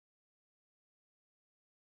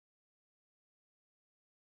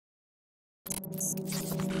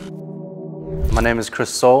My name is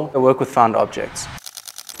Soal. I work with found objects.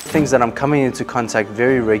 Things that I'm coming into contact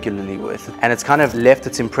very regularly with, and it's kind of left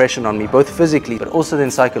its impression on me both physically but also then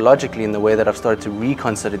psychologically in the way that I've started to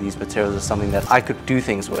reconsider these materials as something that I could do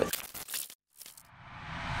things with.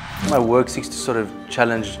 My work seeks to sort of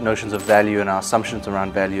challenge notions of value and our assumptions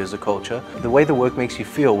around value as a culture. The way the work makes you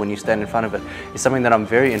feel when you stand in front of it is something that I'm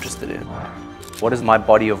very interested in. What does my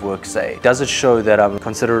body of work say? Does it show that I'm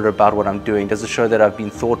considerate about what I'm doing? Does it show that I've been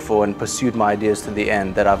thoughtful and pursued my ideas to the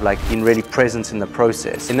end? That I've been really present in the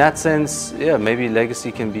process? In that sense, yeah, maybe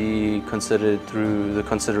legacy can be considered through the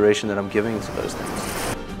consideration that I'm giving to those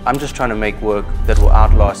things. I'm just trying to make work that will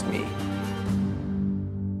outlast me.